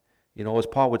that. You know, as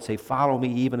Paul would say, follow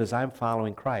me even as I'm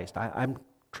following Christ. I'm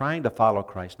trying to follow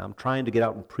Christ. I'm trying to get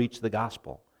out and preach the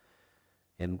gospel.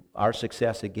 And our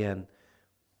success, again,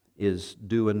 is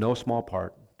due in no small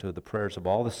part to the prayers of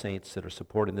all the saints that are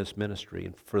supporting this ministry.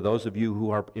 And for those of you who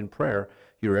are in prayer,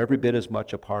 you're every bit as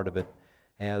much a part of it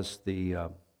as the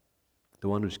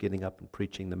one who's getting up and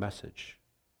preaching the message.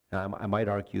 Now, I might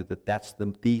argue that that's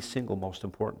the single most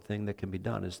important thing that can be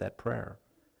done is that prayer.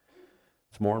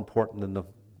 It's more important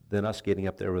than us getting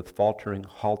up there with faltering,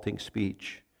 halting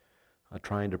speech,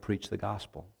 trying to preach the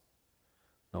gospel.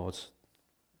 No,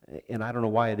 and I don't know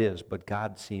why it is, but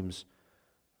God seems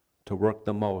to work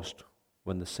the most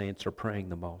when the saints are praying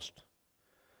the most.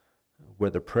 Where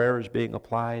the prayer is being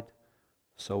applied,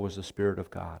 so is the Spirit of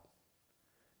God.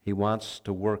 He wants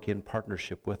to work in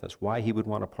partnership with us. Why he would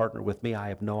want to partner with me, I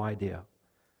have no idea.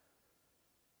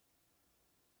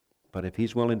 But if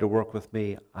he's willing to work with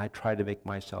me, I try to make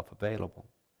myself available.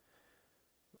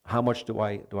 How much do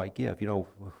I give? You know,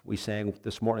 we sang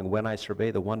this morning, "When I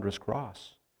survey the wondrous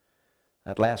cross."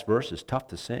 That last verse is tough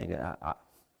to sing.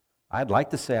 I'd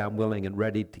like to say I'm willing and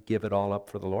ready to give it all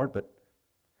up for the Lord, but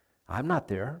I'm not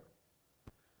there.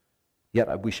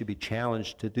 Yet we should be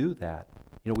challenged to do that.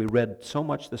 You know, we read so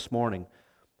much this morning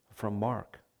from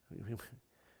Mark.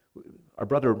 Our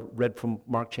brother read from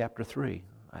Mark chapter 3.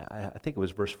 I think it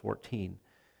was verse 14,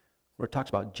 where it talks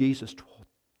about Jesus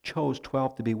chose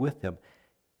 12 to be with him,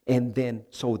 and then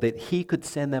so that he could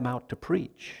send them out to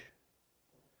preach.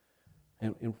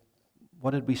 And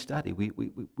what did we study? We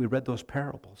read those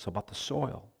parables about the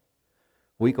soil.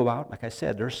 We go out, like I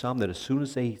said, there's some that as soon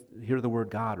as they hear the word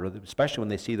God, or especially when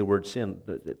they see the word sin,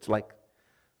 it's like,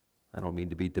 I don't mean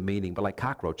to be demeaning, but like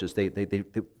cockroaches,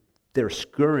 they're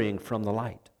scurrying from the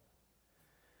light.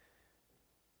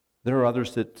 There are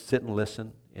others that sit and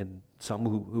listen, and some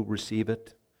who receive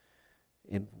it.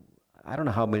 And I don't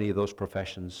know how many of those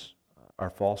professions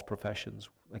are false professions.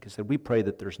 Like I said, we pray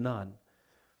that there's none.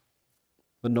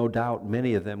 But no doubt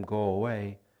many of them go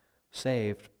away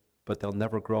saved, but they'll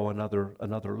never grow another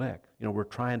lick. You know, we're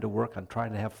trying to work on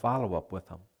trying to have follow-up with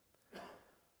them.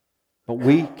 But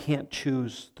we can't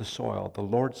choose the soil. The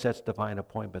Lord sets divine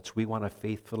appointments. We want to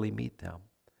faithfully meet them.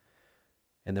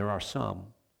 And there are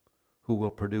some who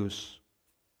will produce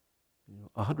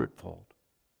 100-fold.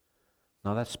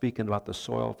 Now that's speaking about the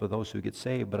soil for those who get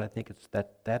saved, but I think it's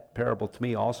that parable to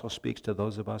me also speaks to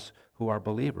those of us who are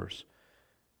believers.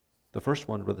 The first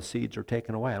one where the seeds are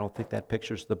taken away, I don't think that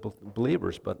pictures the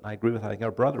believers, but I agree with, I think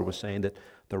our brother was saying that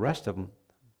the rest of them,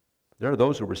 there are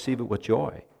those who receive it with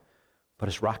joy, but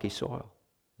it's rocky soil.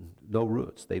 No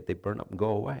roots. They burn up and go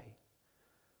away.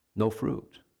 No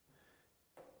fruit.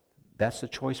 That's the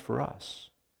choice for us.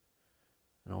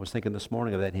 And I was thinking this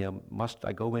morning of that hymn, "Must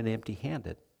I Go In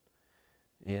Empty-Handed?"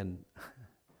 And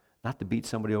not to beat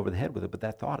somebody over the head with it, but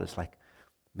that thought is like,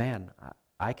 man,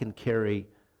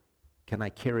 can I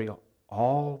carry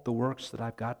all the works that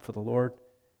I've got for the Lord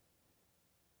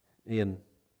in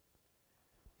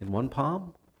one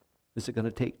palm? Is it going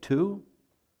to take two?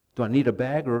 Do I need a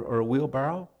bag or a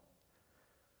wheelbarrow?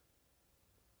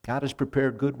 God has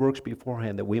prepared good works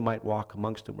beforehand that we might walk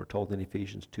amongst them, we're told in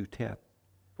Ephesians 2:10.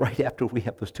 Right after we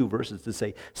have those two verses to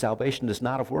say, salvation is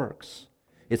not of works.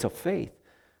 It's of faith.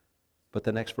 But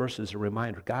the next verse is a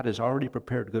reminder. God has already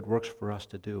prepared good works for us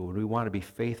to do, and we want to be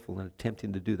faithful in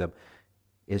attempting to do them.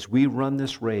 As we run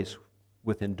this race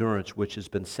with endurance, which has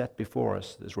been set before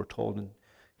us, as we're told in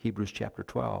Hebrews chapter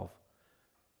 12,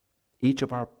 each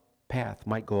of our path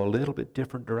might go a little bit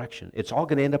different direction. It's all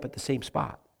going to end up at the same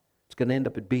spot. It's going to end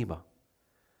up at Bema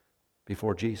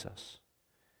before Jesus.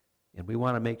 And we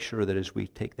want to make sure that as we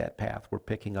take that path, we're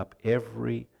picking up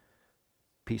every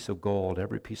piece of gold,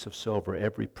 every piece of silver,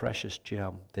 every precious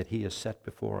gem that he has set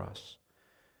before us.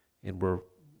 And we're,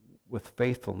 with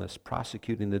faithfulness,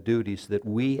 prosecuting the duties that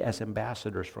we as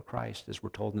ambassadors for Christ, as we're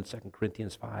told in 2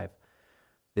 Corinthians 5,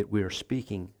 that we are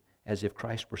speaking as if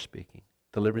Christ were speaking,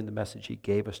 delivering the message he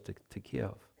gave us to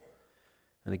give.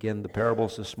 And again, the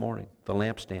parables this morning, the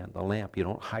lampstand, the lamp, you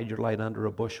don't hide your light under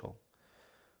a bushel.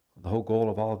 The whole goal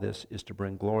of all of this is to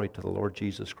bring glory to the Lord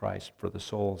Jesus Christ for the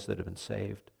souls that have been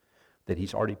saved, that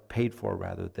he's already paid for,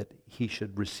 rather, that he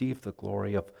should receive the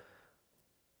glory of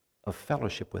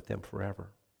fellowship with them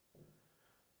forever.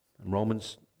 And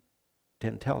Romans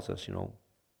 10 tells us,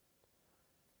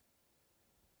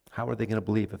 how are they going to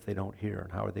believe if they don't hear?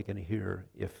 And how are they going to hear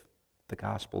if the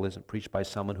gospel isn't preached by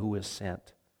someone who is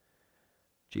sent?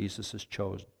 Jesus has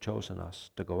chosen us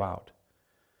to go out.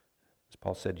 As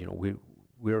Paul said,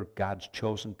 we're God's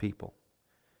chosen people.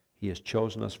 He has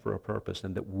chosen us for a purpose,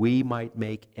 and that we might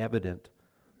make evident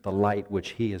the light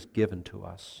which he has given to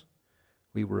us.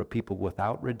 We were a people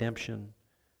without redemption,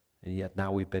 and yet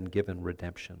now we've been given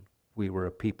redemption. We were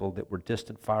a people that were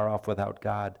distant, far off, without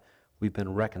God. We've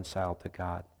been reconciled to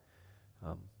God.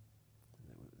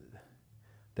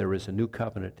 there is a new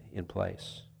covenant in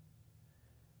place.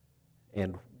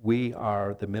 And we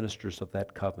are the ministers of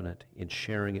that covenant in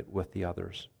sharing it with the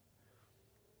others.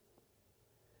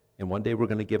 And one day we're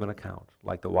going to give an account,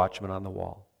 like the watchman on the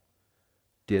wall.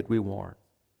 Did we warn?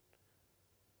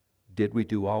 Did we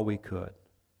do all we could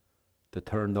to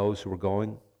turn those who were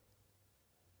going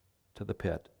to the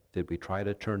pit? Did we try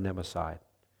to turn them aside?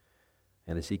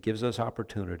 And as he gives us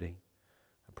opportunity,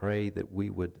 I pray that we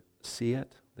would see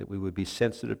it, that we would be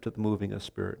sensitive to the moving of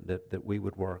Spirit, that we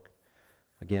would work.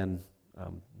 Again,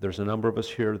 there's a number of us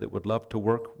here that would love to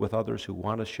work with others who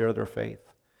want to share their faith,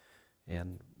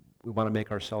 and we want to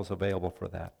make ourselves available for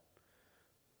that.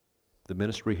 The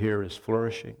ministry here is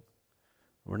flourishing.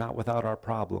 We're not without our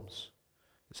problems.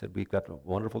 I said we've got a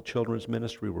wonderful children's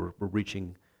ministry. We're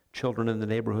reaching children in the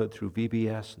neighborhood through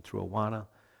VBS and through Awana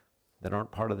that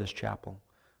aren't part of this chapel.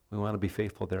 We want to be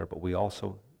faithful there, but we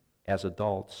also, as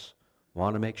adults,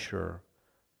 want to make sure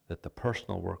that the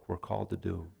personal work we're called to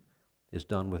do is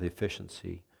done with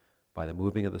efficiency by the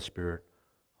moving of the Spirit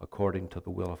according to the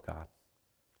will of God.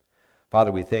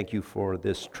 Father, we thank you for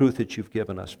this truth that you've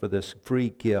given us, for this free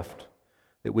gift,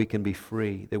 that we can be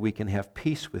free, that we can have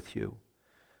peace with you,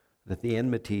 that the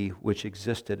enmity which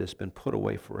existed has been put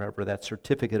away forever. That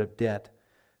certificate of debt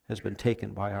has been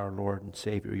taken by our Lord and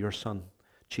Savior, your Son,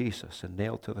 Jesus, and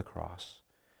nailed to the cross.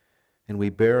 And we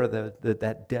bear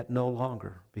that debt no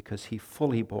longer because he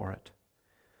fully bore it.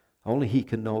 Only he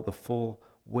can know the full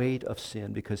weight of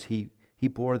sin because he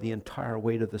bore the entire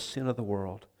weight of the sin of the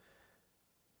world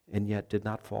and yet did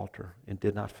not falter and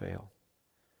did not fail.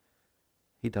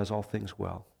 He does all things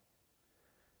well.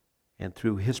 And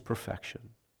through his perfection,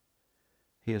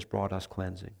 he has brought us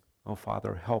cleansing. Oh,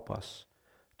 Father, help us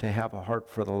to have a heart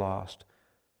for the lost.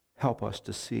 Help us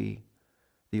to see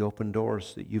the open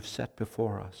doors that you've set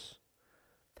before us.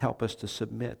 Help us to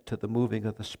submit to the moving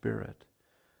of the Spirit.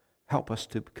 Help us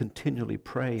to continually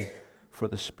pray for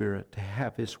the Spirit to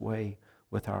have his way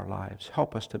with our lives.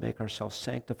 Help us to make ourselves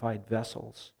sanctified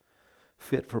vessels,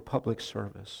 fit for public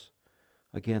service.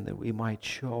 Again, that we might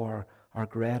show our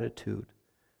gratitude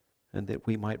and that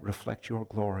we might reflect your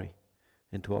glory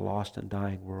into a lost and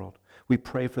dying world. We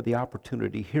pray for the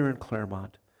opportunity here in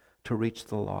Claremont to reach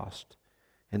the lost,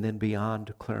 and then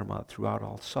beyond Claremont throughout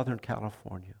all Southern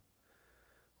California.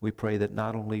 We pray that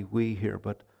not only we here,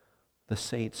 but the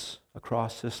saints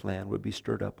across this land would be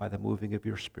stirred up by the moving of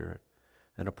your Spirit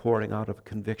and a pouring out of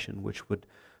conviction which would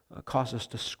cause us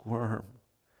to squirm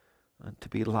and to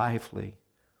be lively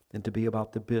and to be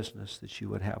about the business that you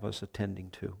would have us attending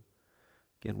to.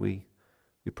 Again, we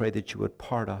pray that you would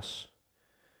part us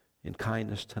in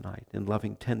kindness tonight, in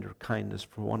loving tender kindness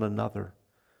for one another,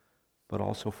 but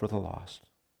also for the lost.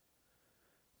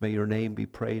 May your name be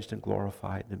praised and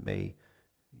glorified, and may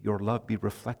your love be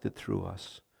reflected through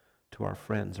us to our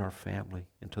friends, our family,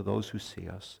 and to those who see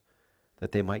us,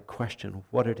 that they might question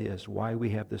what it is, why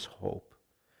we have this hope,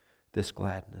 this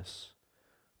gladness,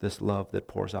 this love that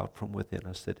pours out from within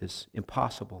us that is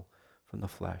impossible from the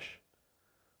flesh,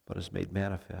 but is made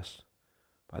manifest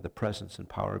by the presence and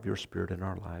power of your Spirit in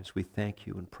our lives. We thank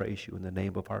you and praise you in the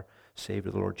name of our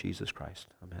Savior, the Lord Jesus Christ.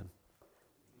 Amen.